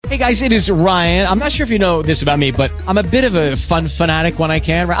Hey guys, it is Ryan. I'm not sure if you know this about me, but I'm a bit of a fun fanatic when I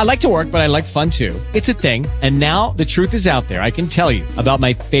can. I like to work, but I like fun too. It's a thing. And now the truth is out there. I can tell you about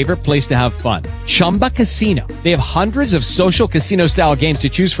my favorite place to have fun. Chumba Casino. They have hundreds of social casino style games to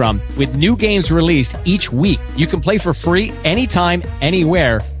choose from with new games released each week. You can play for free anytime,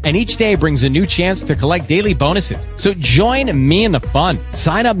 anywhere. And each day brings a new chance to collect daily bonuses. So join me in the fun.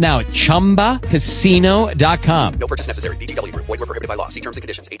 Sign up now at ChumbaCasino.com. No purchase necessary. VGW Group. Void where prohibited by law. See terms and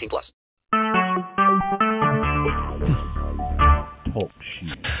conditions. 18+. Talk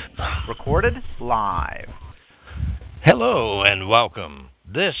shit. Recorded live. Hello and welcome.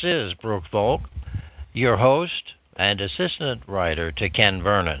 This is Brooke Volk, your host and assistant writer to Ken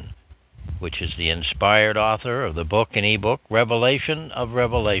Vernon, which is the inspired author of the book and ebook Revelation of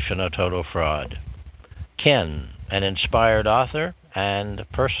Revelation, A Total Fraud. Ken, an inspired author and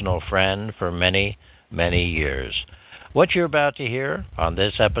personal friend for many, many years. What you're about to hear on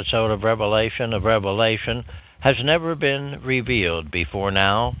this episode of Revelation has never been revealed before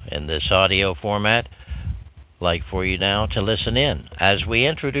now in this audio format. Like for you now to listen in as we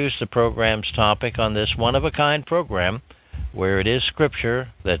introduce the program's topic on this one-of-a-kind program where it is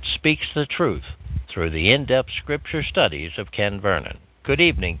Scripture that speaks the truth through the in-depth Scripture studies of Ken Vernon. Good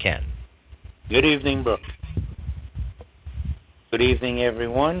evening, Ken. Good evening, Brooke. Good evening,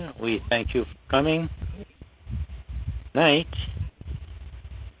 everyone. We thank you for coming. Tonight,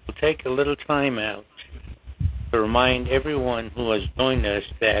 we'll take a little time out to remind everyone who has joined us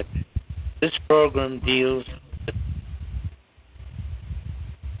that this program deals with,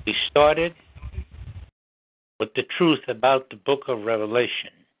 we started with the truth about the book of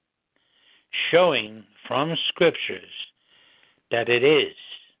Revelation, showing from Scriptures that it is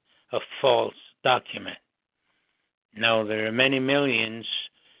a false document. Now, there are many millions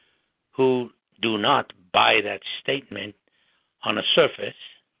who do not buy that statement on a surface,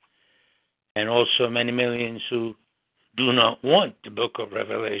 and also many millions who do not want the book of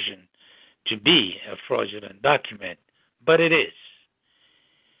Revelation to be a fraudulent document, but it is.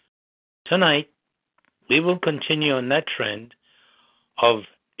 Tonight, we will continue on that trend of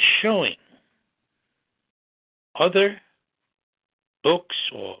showing other books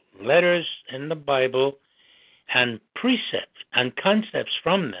or letters in the Bible and precepts and concepts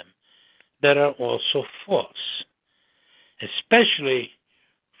from them that are also false, especially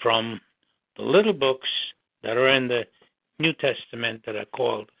from the little books that are in the New Testament that are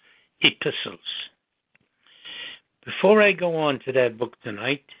called epistles. Before I go on to that book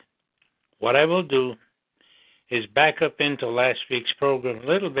tonight, what I will do is back up into last week's program a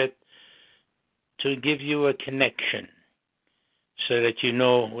little bit to give you a connection so that you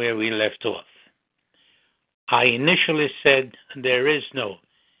know where we left off. I initially said there is no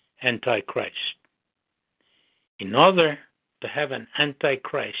Antichrist. In order to have an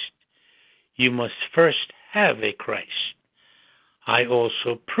Antichrist, you must first have a Christ. I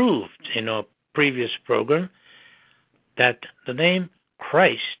also proved in our previous program that the name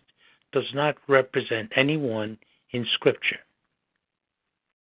Christ does not represent anyone in Scripture.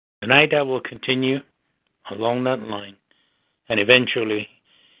 Tonight I will continue along that line and eventually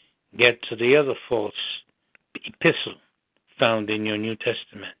get to the other false epistle found in your New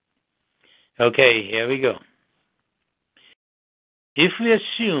Testament. Okay, here we go. If we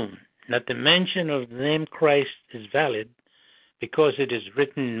assume that the mention of the name Christ is valid because it is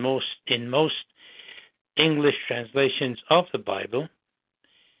written in most English translations of the Bible,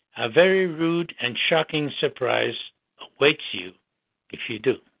 a very rude and shocking surprise awaits you if you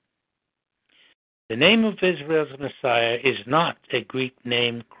do. The name of Israel's Messiah is not a Greek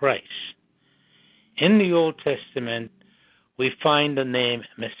name Christ. In the Old Testament, we find the name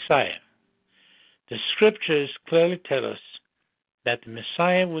Messiah. The Scriptures clearly tell us that the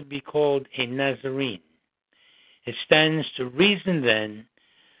Messiah would be called a Nazarene. It stands to reason then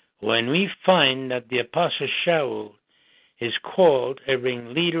when we find that the Apostle Shaul is called a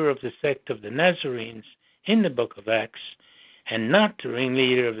ringleader of the sect of the Nazarenes in the book of Acts and not the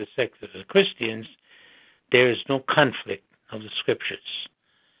ringleader of the sect of the Christians, there is no conflict of the Scriptures.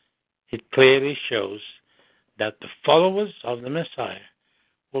 It clearly shows that the followers of the Messiah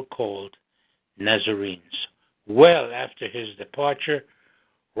were called Nazarenes, well after his departure,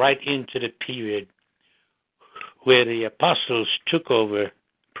 right into the period where the apostles took over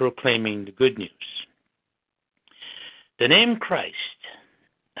proclaiming the good news. The name Christ,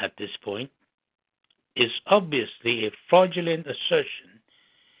 at this point, is obviously a fraudulent assertion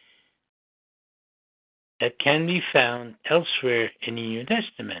that can be found elsewhere in the New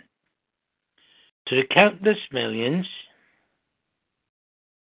Testament. To the countless millions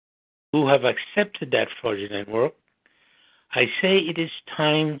who have accepted that fraudulent work, I say it is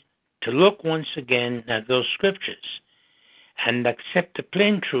time to look once again at those scriptures and accept the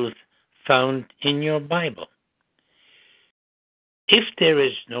plain truth found in your Bible. If there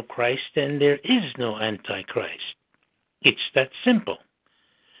is no Christ, then there is no Antichrist. It's that simple.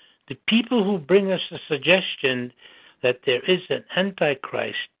 The people who bring us the suggestion that there is an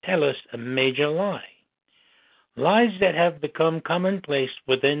Antichrist tell us a major lie. Lies that have become commonplace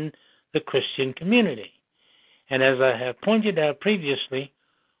within the Christian community. And as I have pointed out previously,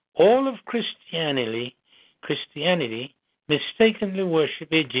 all of Christianity mistakenly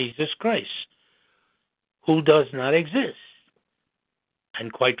worships Jesus Christ, who does not exist,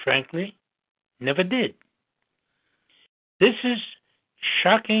 and quite frankly, never did. This is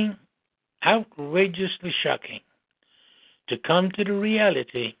shocking, outrageously shocking, to come to the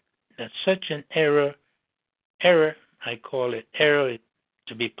reality that such an error, I call it error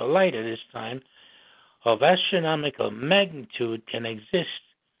to be polite at this time, of astronomical magnitude can exist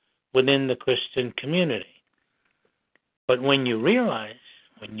within the Christian community. But when you realize,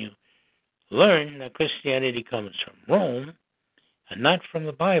 when you learn that Christianity comes from Rome and not from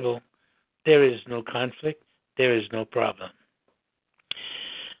the Bible, there is no conflict, there is no problem.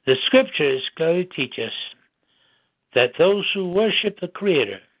 The scriptures clearly teach us that those who worship the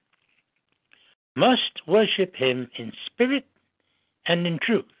Creator must worship Him in spirit and in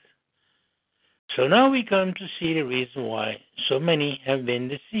truth. So now we come to see the reason why so many have been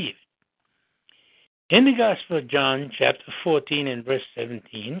deceived. In the Gospel of John, chapter 14 and verse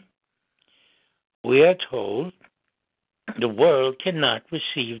 17, we are told the world cannot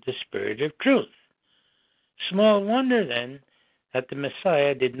receive the Spirit of truth. Small wonder then that the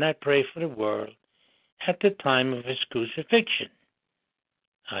Messiah did not pray for the world at the time of his crucifixion.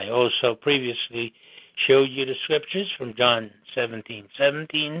 I also previously showed you the scriptures from John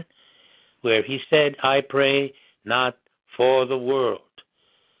 17:17, where he said, I pray not for the world.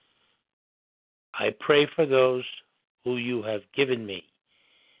 I pray for those who you have given me.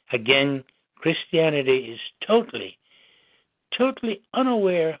 Again, Christianity is totally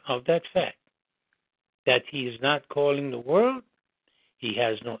unaware of that fact, that he is not calling the world. He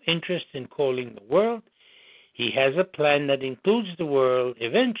has no interest in calling the world. He has a plan that includes the world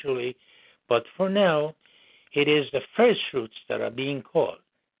eventually, but for now, it is the first fruits that are being called.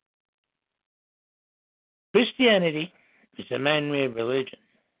 Christianity is a man-made religion.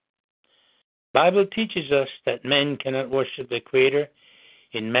 The Bible teaches us that men cannot worship the Creator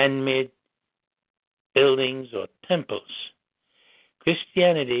in man-made buildings or temples.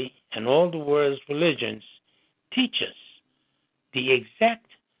 Christianity and all the world's religions teach us the exact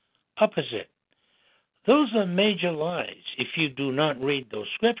opposite. Those are major lies if you do not read those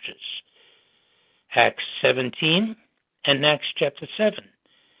scriptures. Acts 17 and Acts chapter 7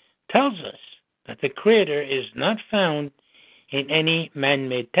 tells us that the Creator is not found in any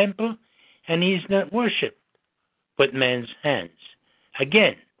man-made temple, and he is not worshipped with man's hands.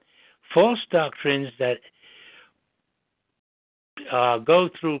 Again, false doctrines that go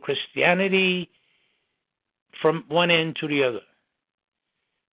through Christianity from one end to the other.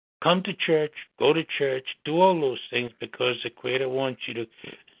 Come to church, go to church, do all those things because the Creator wants you to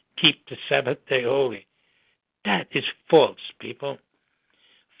keep the Sabbath day holy. That is false, people.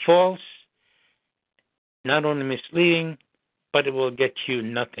 False, not only misleading, but it will get you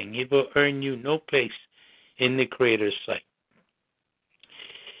nothing. It will earn you no place in the Creator's sight.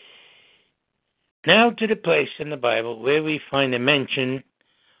 Now to the place in the Bible where we find a mention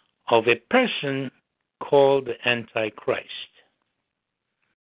of a person called the Antichrist.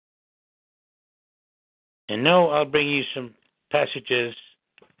 And now I'll bring you some passages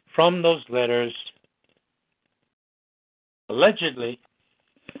from those letters, allegedly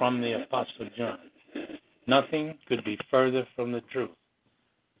from the Apostle John. Nothing could be further from the truth.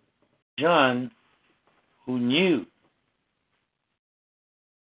 John, who knew,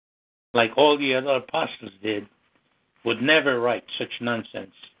 like all the other apostles did, would never write such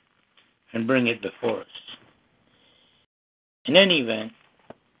nonsense and bring it before us. In any event,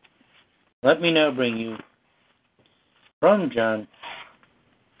 let me now bring you from John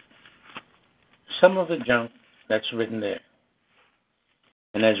some of the junk that's written there.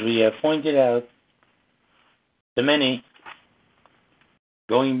 And as we have pointed out to many,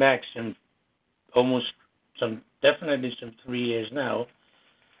 going back definitely some 3 years now,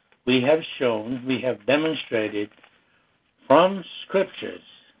 we have demonstrated from scriptures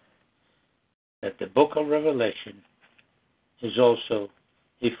that the book of Revelation is also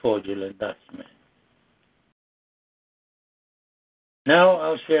a fraudulent document. Now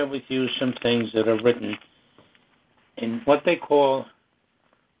I'll share with you some things that are written in what they call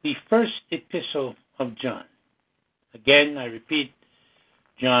the first epistle of John. Again, I repeat,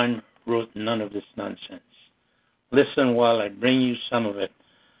 John wrote none of this nonsense. Listen while I bring you some of it.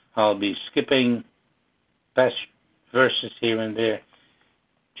 I'll be skipping past verses here and there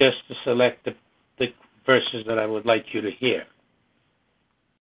just to select the verses that I would like you to hear.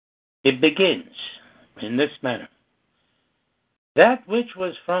 It begins in this manner. That which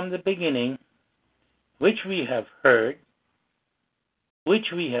was from the beginning, which we have heard, which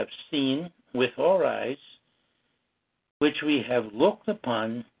we have seen with our eyes, which we have looked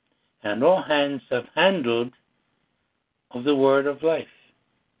upon, and our hands have handled of the word of life.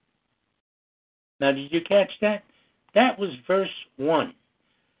 Now, did you catch that? That was verse 1.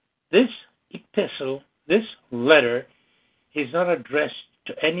 This epistle, this letter, is not addressed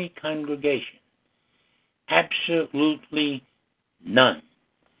to any congregation. Absolutely none.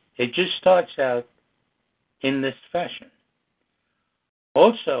 It just starts out in this fashion.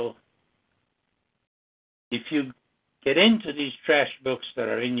 Also, if you get into these trash books that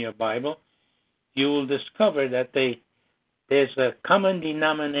are in your Bible, you will discover that there's a common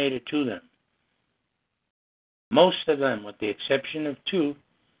denominator to them. Most of them, with the exception of 2,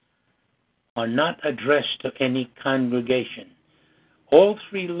 are not addressed to any congregation. All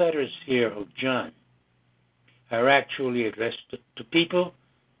 3 letters here of John are actually addressed to people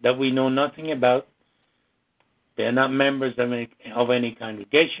that we know nothing about. They're not members of any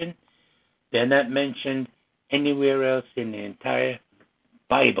congregation. They're not mentioned anywhere else in the entire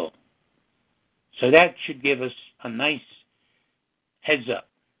Bible. So that should give us a nice heads up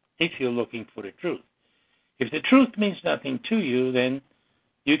if you're looking for the truth. If the truth means nothing to you, then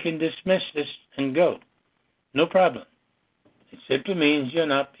you can dismiss this and go. No problem. It simply means you're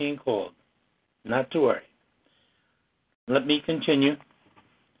not being called. Not to worry. Let me continue.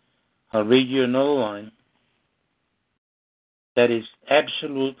 I'll read you another line that is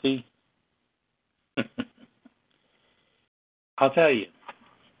absolutely... I'll tell you.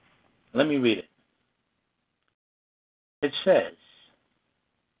 Let me read it. It says,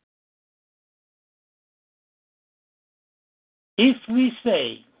 if we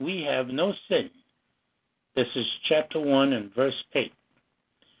say we have no sin, this is chapter 1 and verse 8,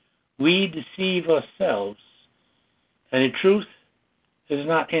 we deceive ourselves, and the truth is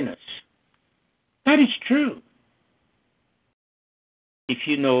not in us. That is true. If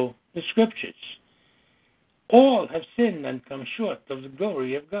you know the Scriptures. All have sinned and come short of the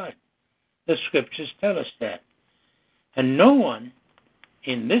glory of God. The Scriptures tell us that. And no one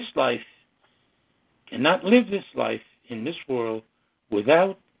in this life cannot live this life in this world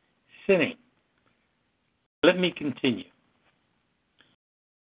without sinning. Let me continue.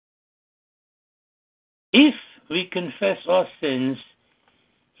 If we confess our sins,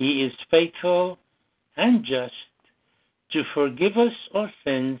 He is faithful and just to forgive us our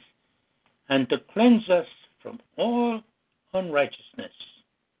sins and to cleanse us from all unrighteousness.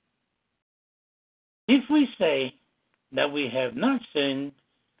 If we say that we have not sinned,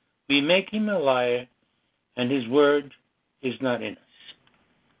 we make Him a liar, and His word is not in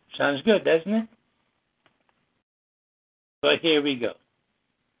us. Sounds good, doesn't it? But here we go.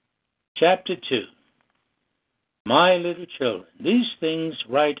 Chapter 2. My little children, these things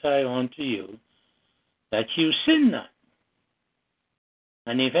write I unto you, that you sin not.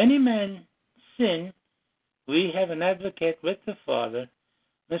 And if any man sin, we have an advocate with the Father,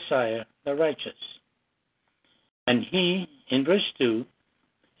 Messiah, the righteous. And He, in verse 2,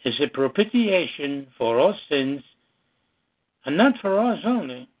 is a propitiation for all sins, and not for ours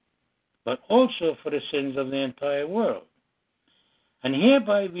only, but also for the sins of the entire world. And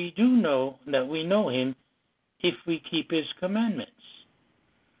hereby we do know that we know Him, if we keep His commandments.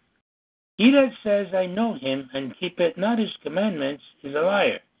 He that says, I know Him, and keepeth not His commandments, is a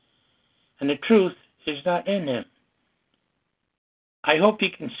liar, and the truth is not in him. I hope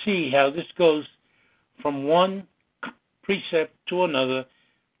you can see how this goes from one precept to another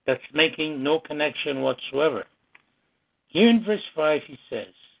that's making no connection whatsoever. Here in verse 5 he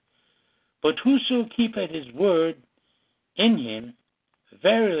says, but whoso keepeth His word in him,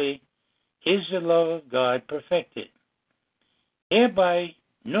 verily is the love of God perfected. Hereby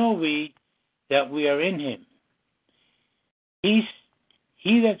know we that we are in Him. He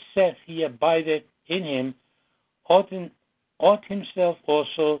that saith he abideth in Him ought himself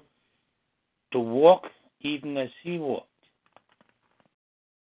also to walk even as He walked.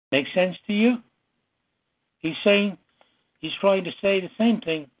 Make sense to you? He's trying to say the same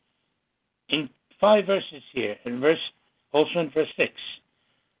thing in 5 verses here, and also in verse 6.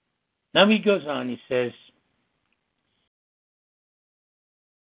 Now he goes on, he says,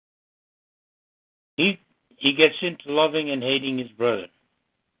 he gets into loving and hating his brother.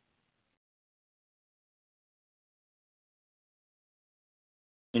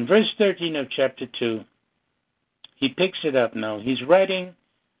 In verse 13 of chapter 2, he picks it up now. He's writing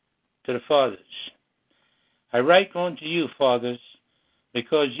to the fathers. I write unto you, fathers,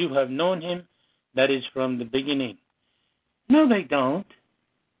 because you have known him that is from the beginning. No, they don't.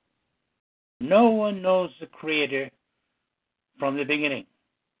 No one knows the Creator from the beginning.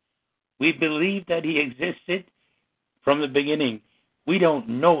 We believe that he existed from the beginning. We don't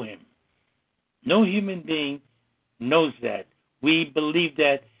know him. No human being knows that. We believe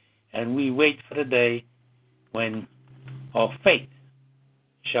that, and we wait for the day when our faith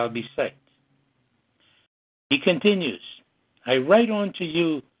shall be saved. He continues, I write unto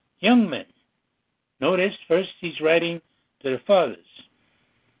you, young men. Notice, first he's writing to the fathers.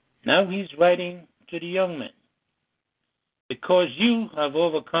 Now he's writing to the young men. Because you have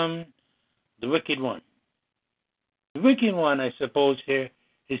overcome the wicked one. The wicked one, I suppose, here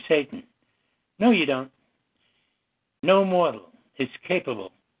is Satan. No, you don't. No mortal is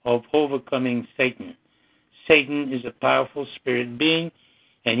capable of overcoming Satan. Satan is a powerful spirit being,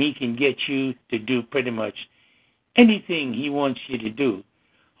 and he can get you to do pretty much anything he wants you to do,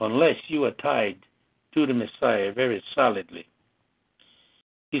 unless you are tied to the Messiah very solidly.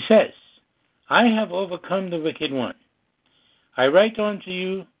 He says, I have overcome the wicked one. I write unto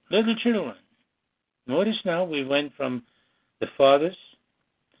you, little children. Notice now we went from the fathers,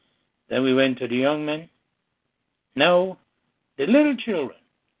 then we went to the young men. Now, the little children,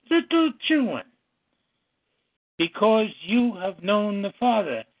 because you have known the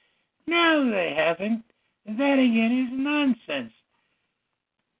Father. No, they haven't. That again is nonsense.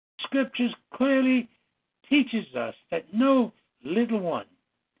 Scriptures clearly teaches us that no little one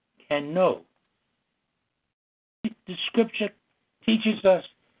can know. The Scripture teaches us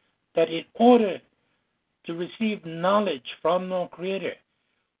that in order to receive knowledge from our Creator,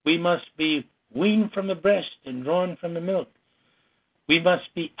 we must be weaned from the breast and drawn from the milk. We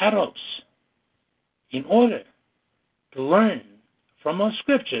must be adults in order to learn from our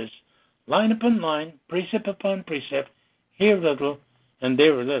Scriptures, line upon line, precept upon precept, here a little and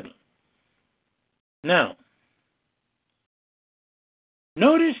there a little. Now,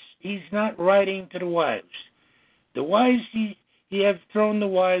 notice he's not writing to the wives. The wives, he have thrown the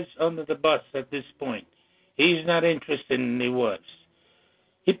wives under the bus at this point. He's not interested in the wives.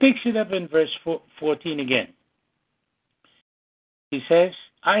 He picks it up in verse 14 again. He says,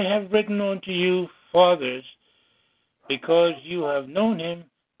 I have written unto you, fathers, because you have known him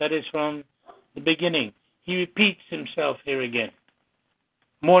that is from the beginning. He repeats himself here again.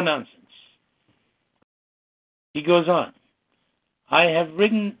 More nonsense. He goes on. I have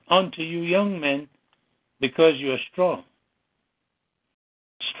written unto you, young men, because you are strong.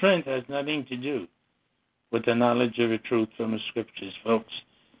 Strength has nothing to do with the knowledge of the truth from the Scriptures, folks.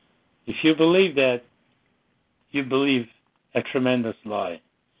 If you believe that, you believe a tremendous lie.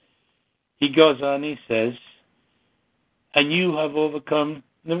 He goes on, he says, and you have overcome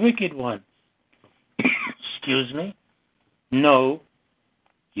the wicked one. Excuse me? No,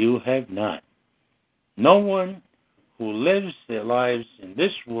 you have not. No one who lives their lives in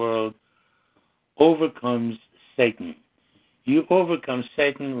this world overcomes Satan. You overcome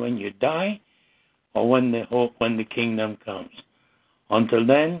Satan when you die or when the kingdom comes. Until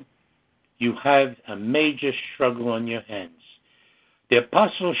then, you have a major struggle on your hands. The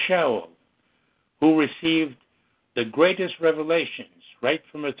Apostle Shaul, who received the greatest revelations right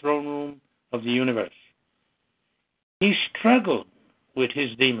from the throne room of the universe, he struggled with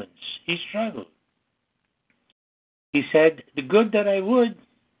his demons. He struggled. He said, the good that I would,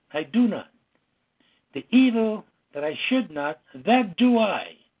 I do not. The evil that I should not, that do I.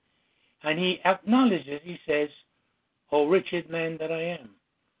 And he acknowledges, he says, O wretched man that I am,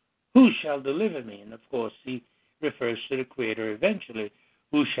 who shall deliver me? And of course, he refers to the Creator eventually,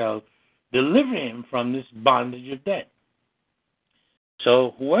 who shall deliver him from this bondage of death.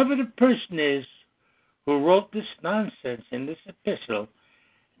 So whoever the person is who wrote this nonsense in this epistle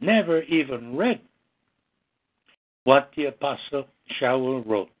never even read what the Apostle Shaul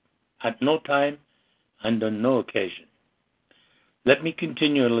wrote at no time and on no occasion. Let me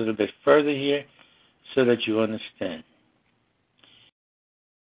continue a little bit further here so that you understand.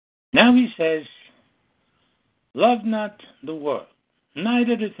 Now he says, love not the world,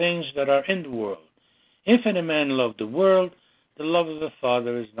 neither the things that are in the world. If any man love the world, the love of the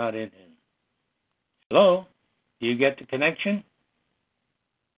Father is not in him. Hello? Do you get the connection?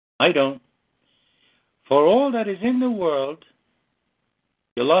 I don't. For all that is in the world,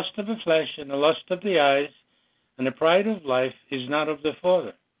 the lust of the flesh and the lust of the eyes and the pride of life is not of the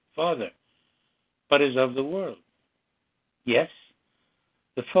Father, but is of the world. Yes,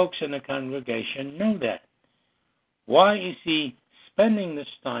 the folks in the congregation know that. Why is he spending this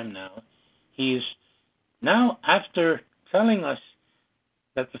time now. He is now, after telling us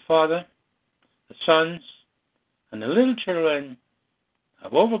that the Father, the sons, and the little children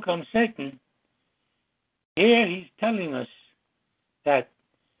have overcome Satan, here he's telling us that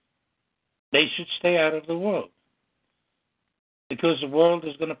they should stay out of the world, because the world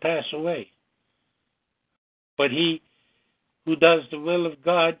is going to pass away. But he who does the will of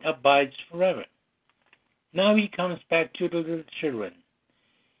God abides forever. Now he comes back to the little children.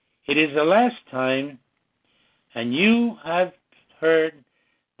 It is the last time, and you have heard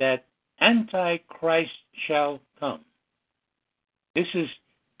that Antichrist shall come. This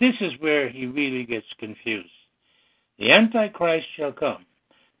is where he really gets confused. The Antichrist shall come.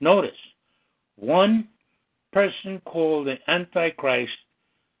 Notice, one person called the Antichrist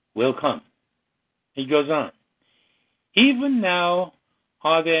will come. He goes on. Even now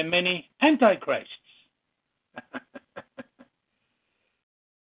are there many Antichrists.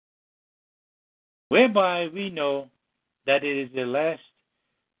 Whereby we know that it is the last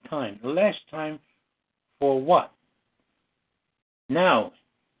time. The last time for what? Now,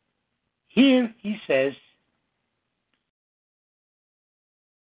 here he says,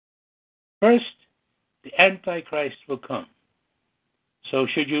 first, the Antichrist will come. So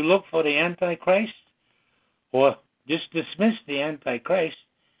should you look for the Antichrist or just dismiss the Antichrist?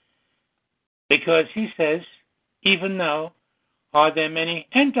 Because he says, even now are there many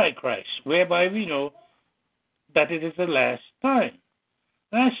Antichrists, whereby we know that it is the last time.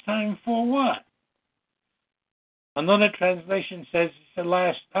 Last time for what? Another translation says it's the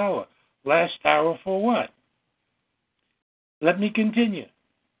last hour. Last hour for what? Let me continue.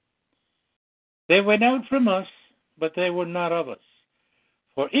 They went out from us, but they were not of us.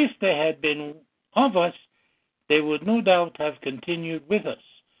 For if they had been of us, they would no doubt have continued with us.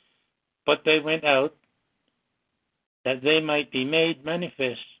 But they went out, that they might be made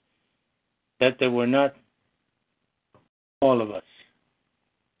manifest that they were not all of us.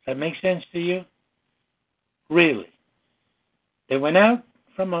 Does that make sense to you? Really. They went out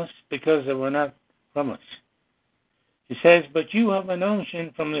from us because they were not from us. He says, but you have an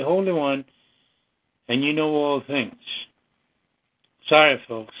unction from the Holy One, and you know all things. Sorry,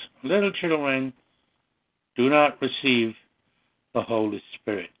 folks. Little children do not receive the Holy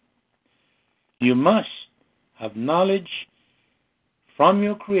Spirit. You must have knowledge from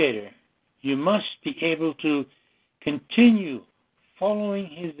your Creator. You must be able to continue following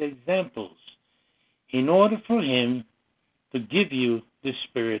His examples in order for Him to give you the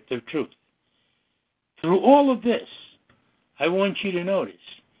Spirit of truth. Through all of this, I want you to notice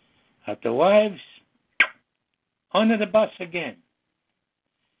that the wives under the bus again.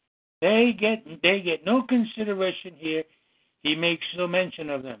 They get no consideration here. He makes no mention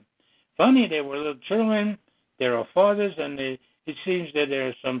of them. Funny, they were little children, there are fathers, and it seems that there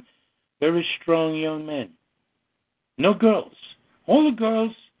are some very strong young men. No girls. All the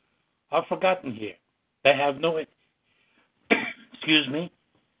girls are forgotten here. They have no... excuse me.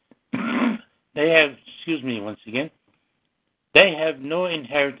 Excuse me once again. They have no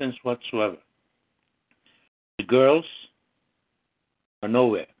inheritance whatsoever. The girls are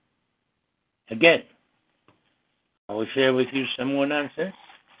nowhere. Again, I will share with you some more nonsense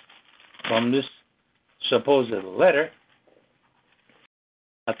from this supposed letter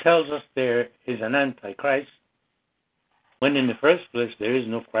that tells us there is an Antichrist, when in the first place there is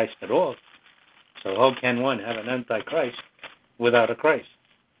no Christ at all. So how can one have an Antichrist without a Christ?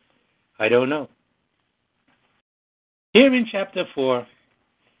 I don't know. Here in chapter 4,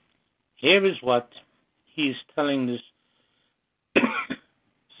 here is what he is telling this,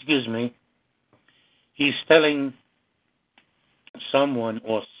 excuse me, he's telling someone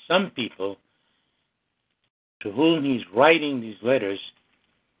or some people to whom he's writing these letters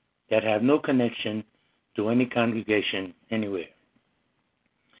that have no connection to any congregation anywhere.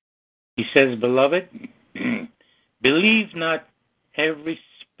 He says, beloved, believe not every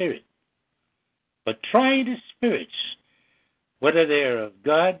spirit, but try the spirits, whether they are of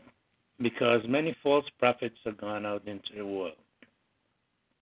God, because many false prophets are gone out into the world.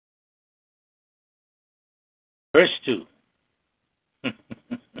 Verse 2.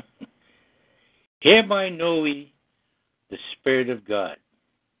 Hereby know we the Spirit of God.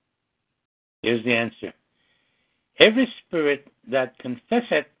 Here's the answer. Every spirit that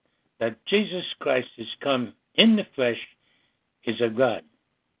confesseth that Jesus Christ is come in the flesh is of God.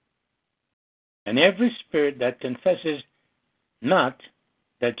 And every spirit that confesses not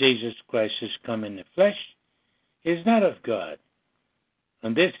that Jesus Christ is come in the flesh is not of God.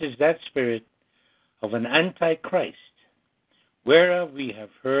 And this is that spirit of an Antichrist, whereof we have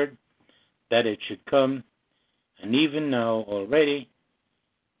heard that it should come, and even now already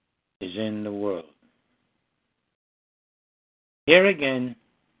is in the world. Here again,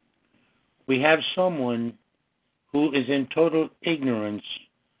 we have someone who is in total ignorance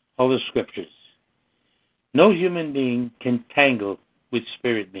of the Scriptures. No human being can tangle with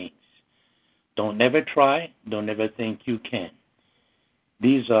spirit beings. Don't never try. Don't ever think you can.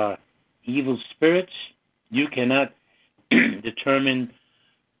 These are evil spirits. You cannot determine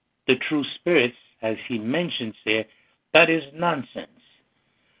the true spirits, as he mentions there. That is nonsense.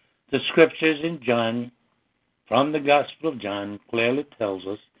 The Scriptures in John, from the Gospel of John, clearly tells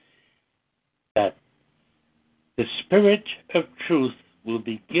us that the Spirit of truth will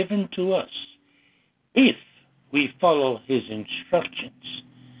be given to us if we follow his instructions.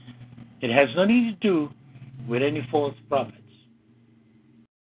 It has nothing to do with any false prophets.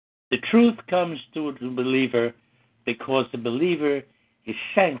 The truth comes to the believer because the believer is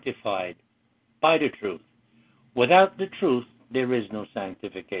sanctified by the truth. Without the truth, there is no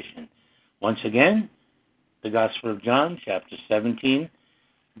sanctification. Once again, the Gospel of John, chapter 17,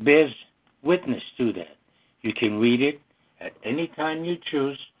 bears witness to that. You can read it at any time you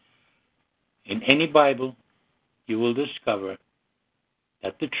choose. In any Bible, you will discover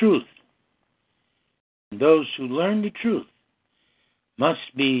that the truth, those who learn the truth,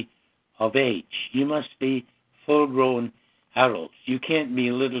 must be of age. You must be full-grown adults. You can't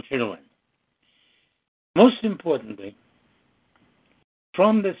be little children. Most importantly,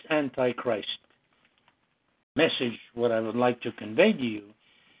 from this Antichrist message, what I would like to convey to you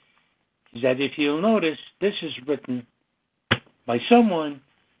is that if you'll notice, this is written by someone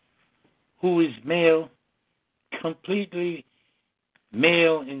who is male, completely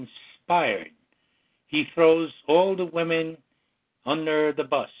male-inspired. He throws all the women under the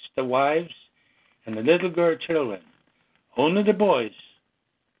bus, the wives and the little girl children. Only the boys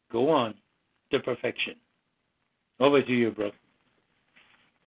go on to perfection. Over to you, Brooke.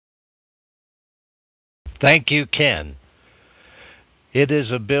 Thank you, Ken. It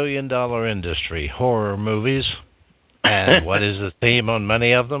is a billion-dollar industry, horror movies. And what is the theme on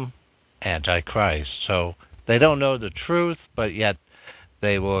many of them? Antichrist. So they don't know the truth, but yet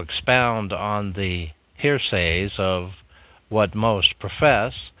they will expound on the hearsays of what most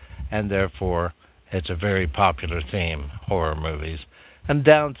profess, and therefore it's a very popular theme, horror movies. And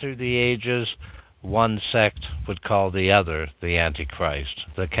down through the ages, one sect would call the other the Antichrist.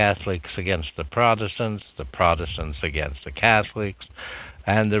 The Catholics against the Protestants against the Catholics,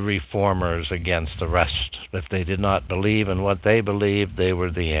 and the Reformers against the rest. If they did not believe in what they believed, they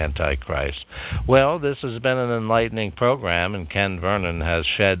were the Antichrist. Well, this has been an enlightening program, and Ken Vernon has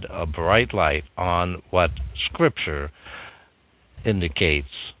shed a bright light on what Scripture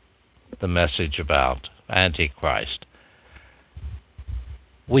indicates the message about Antichrist.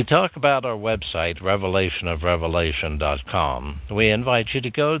 We talk about our website, revelationofrevelation.com. We invite you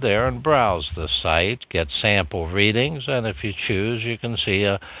to go there and browse the site, get sample readings, and if you choose, you can see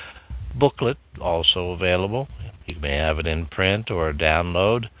a booklet also available. You may have it in print or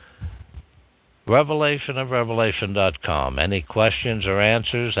download. Revelationofrevelation.com. Any questions or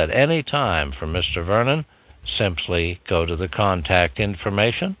answers at any time from Mr. Vernon, simply go to the contact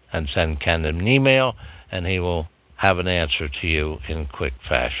information and send Ken an email, and he will have an answer to you in quick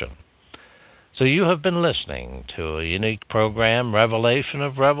fashion. So you have been listening to a unique program, Revelation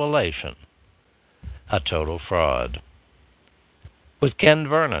of Revelation, a total fraud, with Ken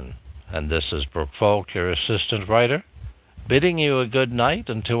Vernon. And this is Brooke Falk, your assistant writer, bidding you a good night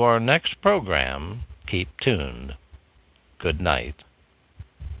until our next program. Keep tuned. Good night.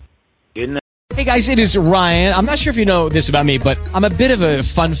 Good night. Hey guys, it is Ryan. I'm not sure if you know this about me, but I'm a bit of a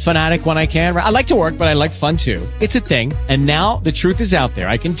fun fanatic when I can. I like to work, but I like fun too. It's a thing. And now the truth is out there.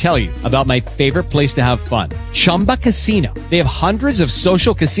 I can tell you about my favorite place to have fun. Chumba Casino. They have hundreds of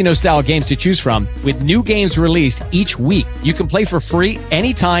social casino style games to choose from with new games released each week. You can play for free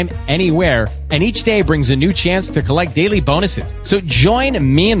anytime, anywhere. And each day brings a new chance to collect daily bonuses. So join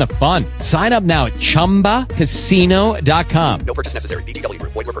me in the fun. Sign up now at ChumbaCasino.com. No purchase necessary. VGW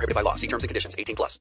Group. Void where prohibited by law. See terms and conditions. 18+.